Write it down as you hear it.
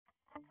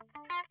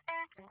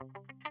Hi,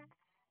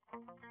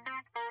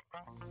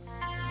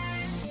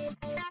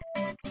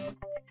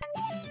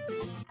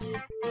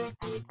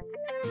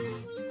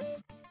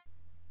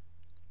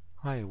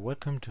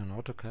 welcome to an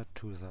Autocad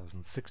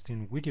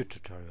 2016 video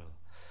tutorial.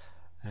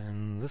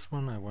 In this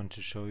one I want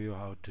to show you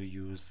how to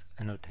use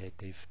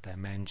annotative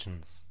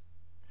dimensions.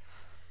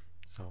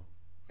 So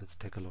let's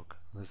take a look.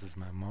 This is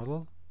my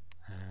model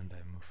and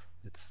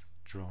it's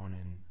drawn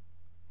in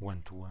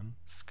 1:1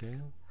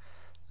 scale.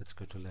 Let's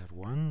go to layout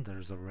 1.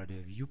 There's already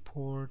a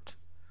viewport.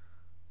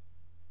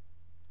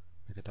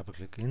 Make a double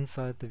click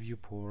inside the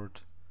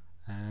viewport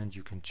and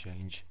you can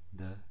change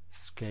the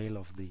scale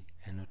of the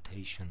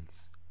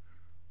annotations.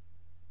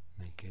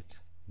 Make it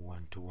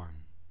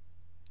 1:1.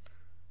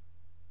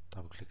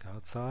 Double click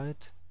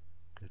outside,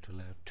 go to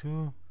layout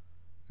 2,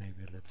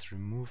 maybe let's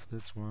remove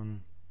this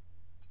one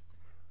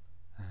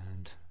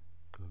and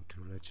go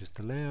to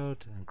register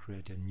layout and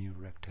create a new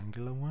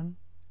rectangular one,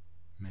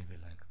 maybe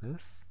like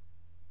this,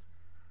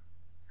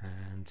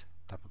 and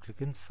double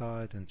click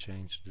inside and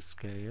change the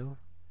scale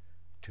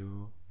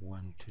to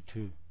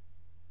 1:2.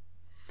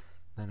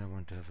 Then I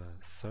want to have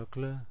a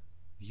circular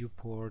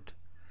viewport,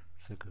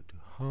 so go to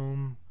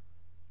home,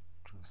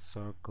 draw a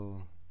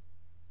circle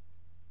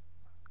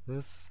like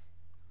this,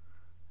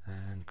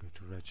 and go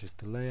to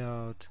register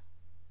layout,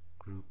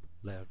 group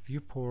layout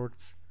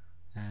viewports,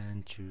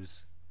 and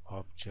choose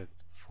object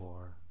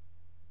for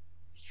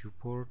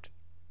viewport.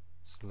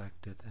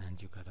 Select it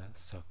and you got a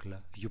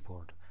circular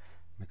viewport.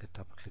 Make a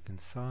double click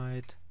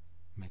inside,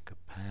 make a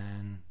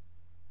pan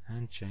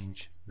and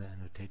change the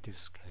annotative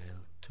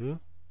scale to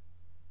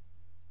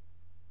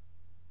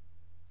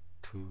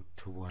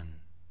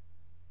 2:1.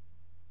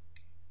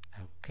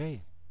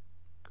 Okay,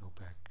 go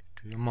back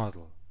to your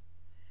model.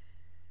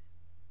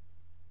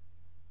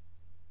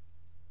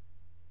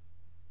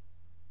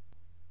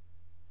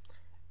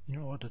 In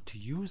order to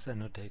use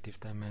annotative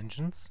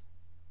dimensions,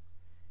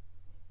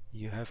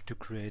 you have to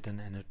create an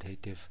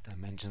annotative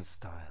dimension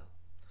style.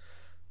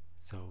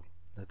 So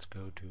let's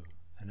go to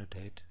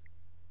Annotate,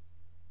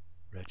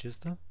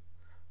 Register,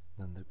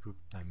 then the group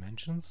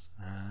dimensions,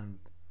 and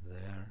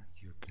there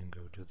you can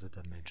go to the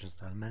Dimension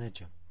Style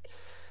Manager.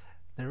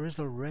 There is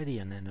already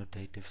an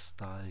annotative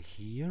style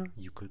here.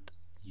 You could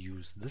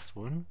use this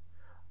one,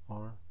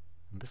 or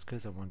in this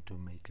case I want to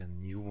make a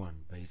new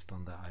one based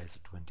on the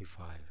ISO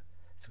 25.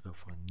 So go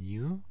for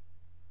new,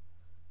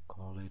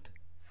 call it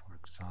for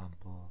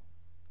example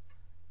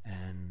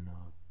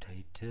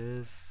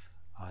Annotative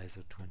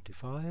ISO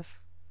 25,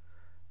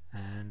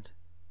 and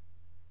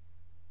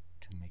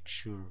to make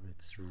sure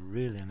it's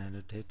really an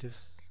annotative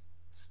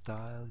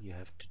style you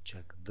have to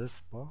check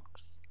this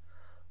box,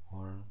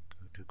 or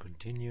go to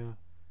continue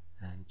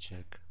and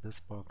check this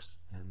box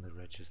and the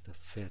register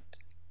fit.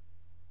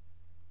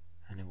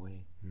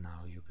 Anyway,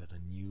 now you got a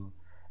new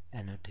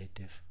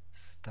annotative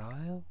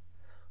style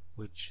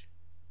which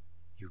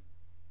you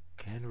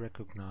can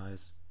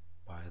recognize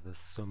by the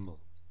symbol.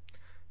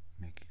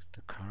 Make it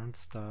the current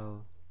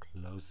style,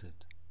 close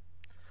it.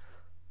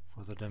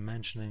 For the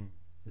dimensioning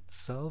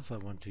itself I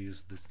want to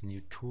use this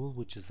new tool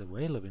which is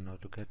available in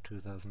Autocad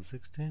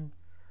 2016.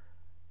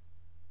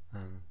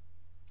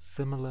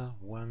 Similar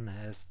one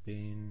has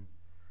been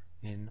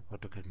in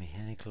Autocad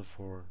Mechanical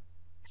for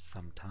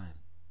some time.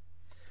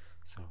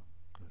 So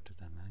go to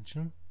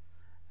dimension,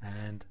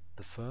 and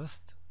the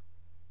first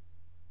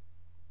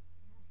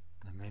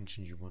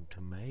dimension you want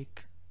to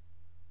make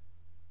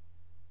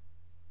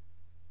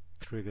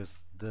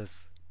triggers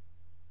this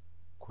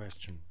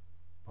question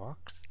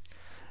box,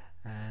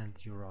 and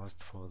you're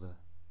asked for the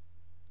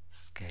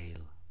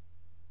scale,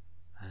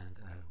 and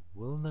I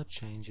will not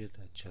change it,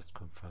 I just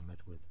confirm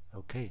it with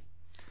OK.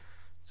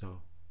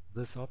 So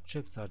these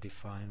objects are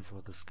defined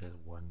for the scale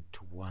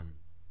 1:1.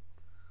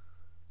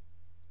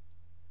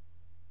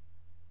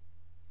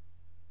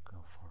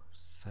 Go for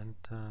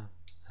center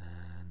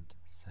and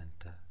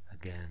center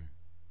again.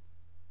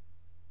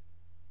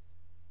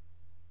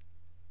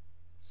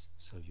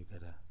 So you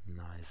get a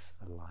nice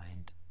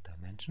aligned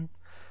dimension.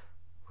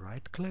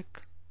 Right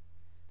click,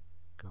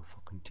 go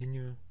for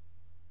continue,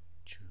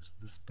 choose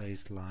this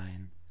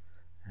baseline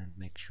and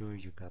make sure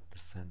you got the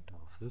center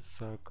of this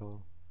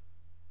circle,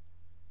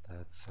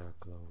 that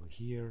circle over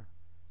here,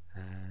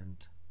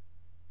 and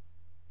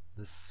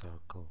this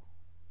circle.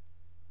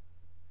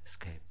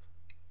 Escape.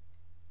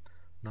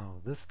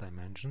 Now these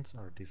dimensions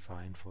are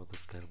defined for the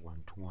scale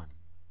 1:1.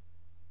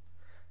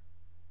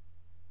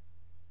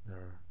 There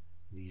are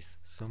these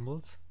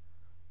symbols.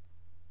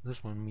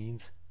 This one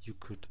means you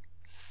could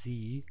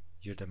see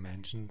your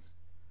dimensions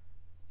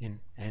in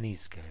any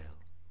scale.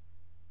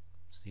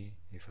 See,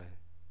 if I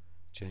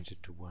change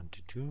it to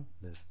 1:2,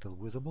 they're still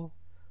visible,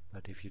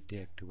 but if you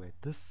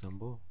deactivate this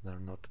symbol, they're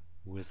not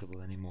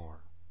visible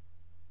anymore.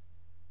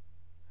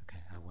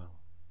 Okay, I will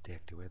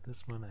deactivate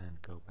this one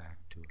and go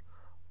back to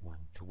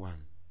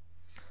 1:1.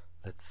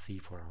 Let's see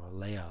for our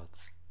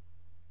layouts.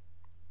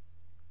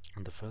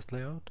 On the first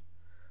layout,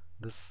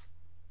 this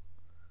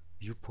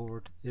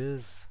viewport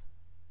is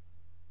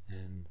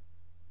in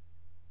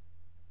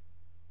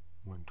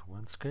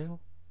 1:1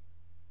 scale.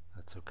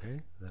 That's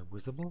okay, they're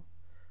visible.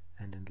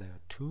 And in layer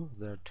 2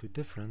 there are two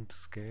different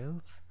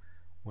scales,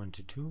 1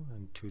 to 2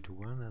 and 2 to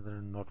 1, and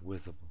they're not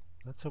visible.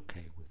 That's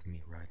okay with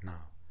me right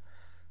now.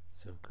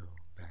 So go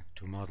back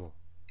to model.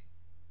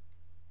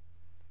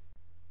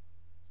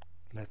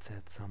 Let's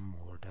add some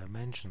more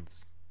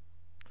dimensions.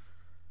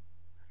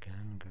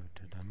 Again, go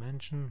to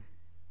dimension,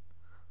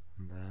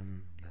 and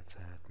then let's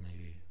add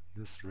maybe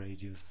this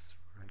radius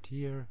right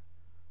here,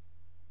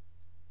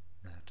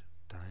 that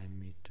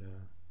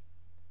diameter,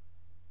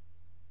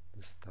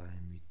 this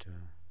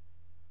diameter,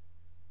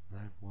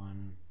 that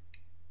one,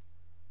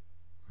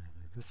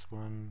 maybe this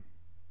one,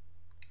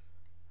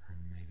 and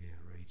maybe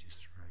a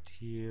radius right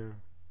here,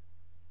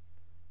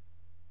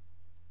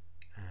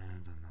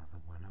 and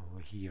another one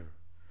over here.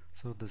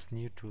 So this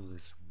new tool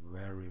is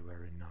very,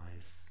 very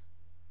nice,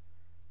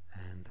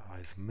 and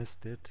I've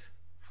missed it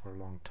for a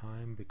long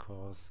time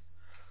because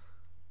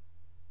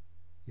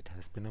it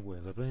has been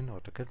available in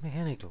Autocad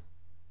Mechanical.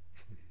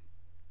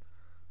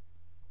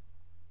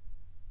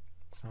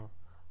 So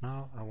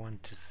now I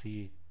want to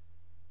see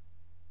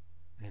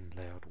in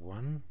layout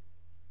 1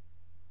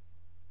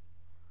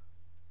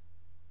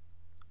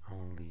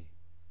 only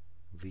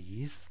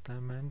these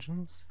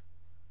dimensions,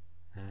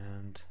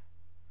 and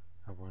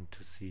I want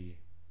to see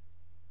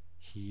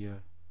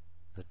here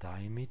the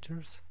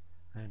diameters,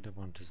 and I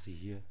want to see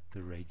here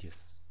the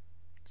radius.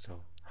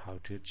 So how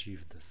to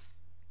achieve this?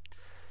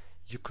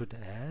 You could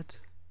add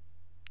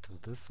to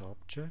this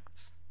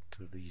objects,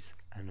 to these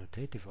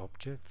annotative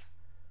objects,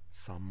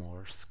 some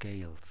more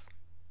scales.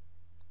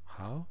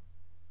 How?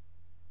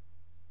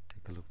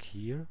 Take a look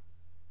here,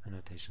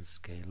 annotation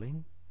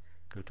scaling,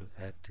 go to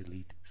add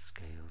delete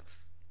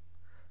scales.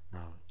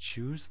 Now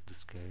choose the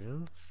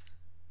scales,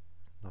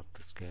 not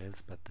the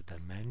scales but the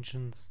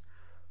dimensions,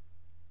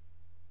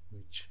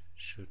 which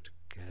should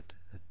get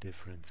a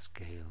different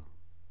scale.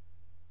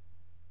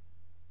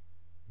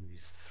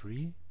 These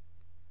three,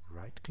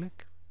 right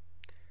click,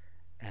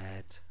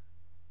 add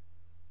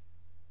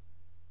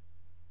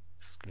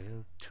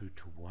scale 2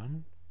 to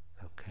 1,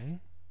 okay.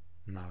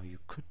 Now you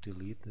could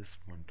delete this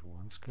 1 to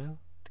 1 scale,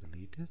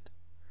 delete it,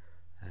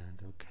 and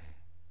okay.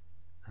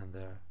 And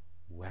they're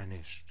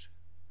vanished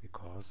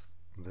because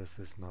this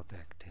is not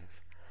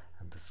active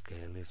and the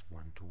scale is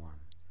 1 to 1.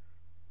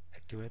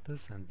 Activate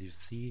this and you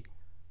see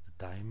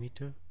the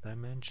diameter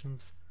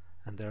dimensions,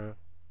 and there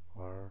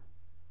are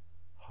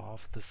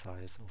half the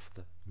size of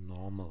the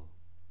normal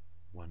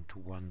 1 to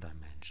 1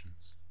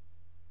 dimensions.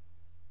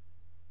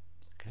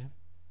 Okay,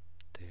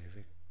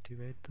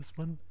 deactivate this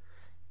one,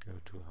 go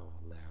to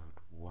our layout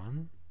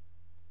 1,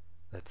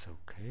 that's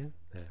okay,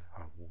 they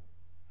are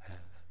have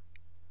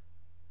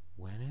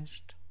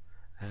vanished,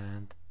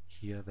 and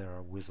here they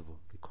are visible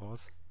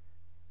because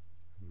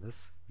in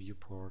this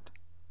viewport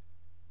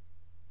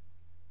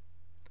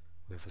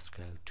we have a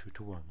scale 2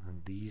 to 1,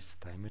 and these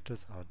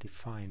diameters are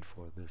defined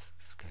for this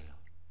scale.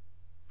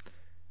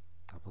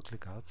 Double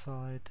click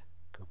outside,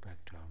 go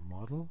back to our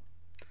model.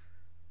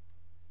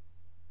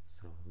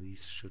 So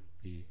these should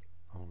be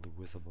only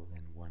visible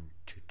in 1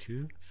 to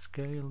 2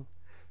 scale,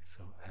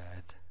 so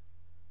add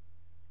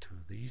to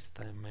these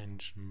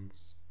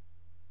dimensions,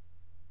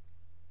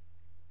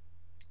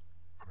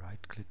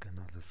 right click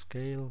another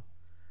scale,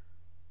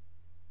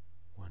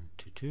 1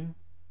 to 2,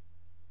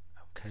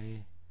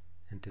 okay,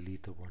 and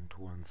delete the 1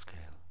 to 1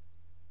 scale.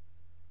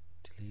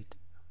 Delete,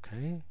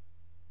 okay,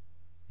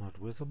 not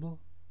visible.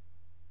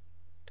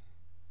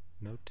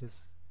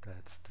 Notice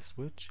that's the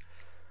switch.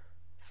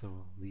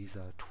 So these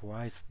are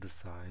twice the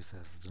size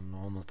as the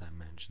normal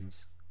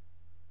dimensions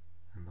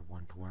and the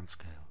 1 to 1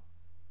 scale.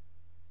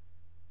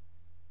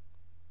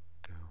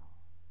 Go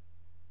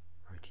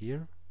right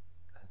here,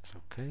 that's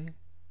okay.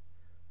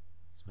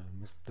 So I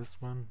missed this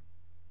one,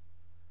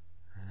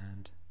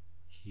 and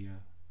here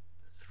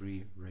the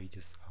 3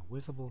 radius are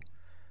visible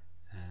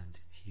and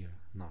here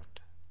not.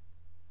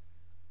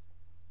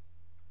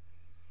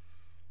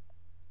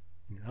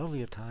 In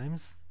earlier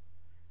times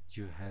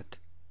you had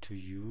to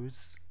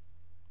use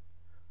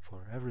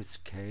for every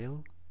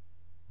scale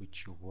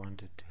which you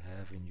wanted to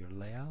have in your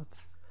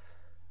layouts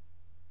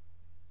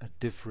a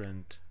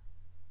different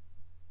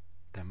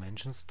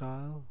dimension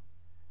style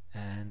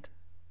and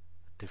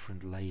a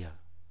different layer.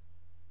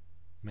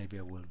 Maybe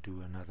I will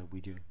do another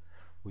video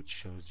which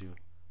shows you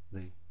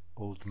the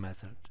old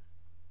method.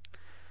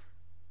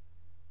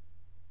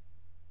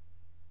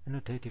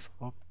 Annotative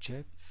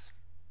objects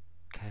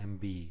can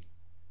be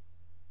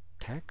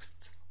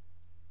text,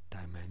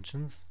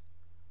 dimensions,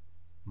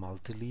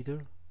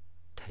 multi-leader,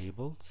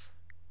 tables,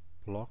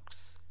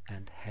 blocks,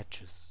 and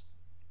hatches.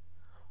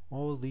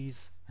 All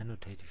these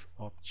annotative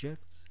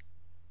objects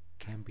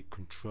can be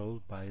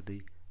controlled by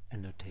the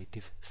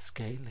annotative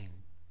scaling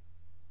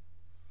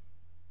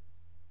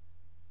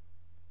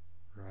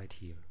right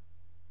here.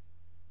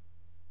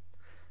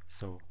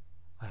 So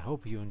I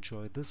hope you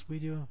enjoyed this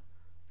video.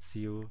 See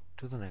you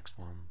to the next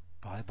one.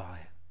 Bye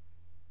bye.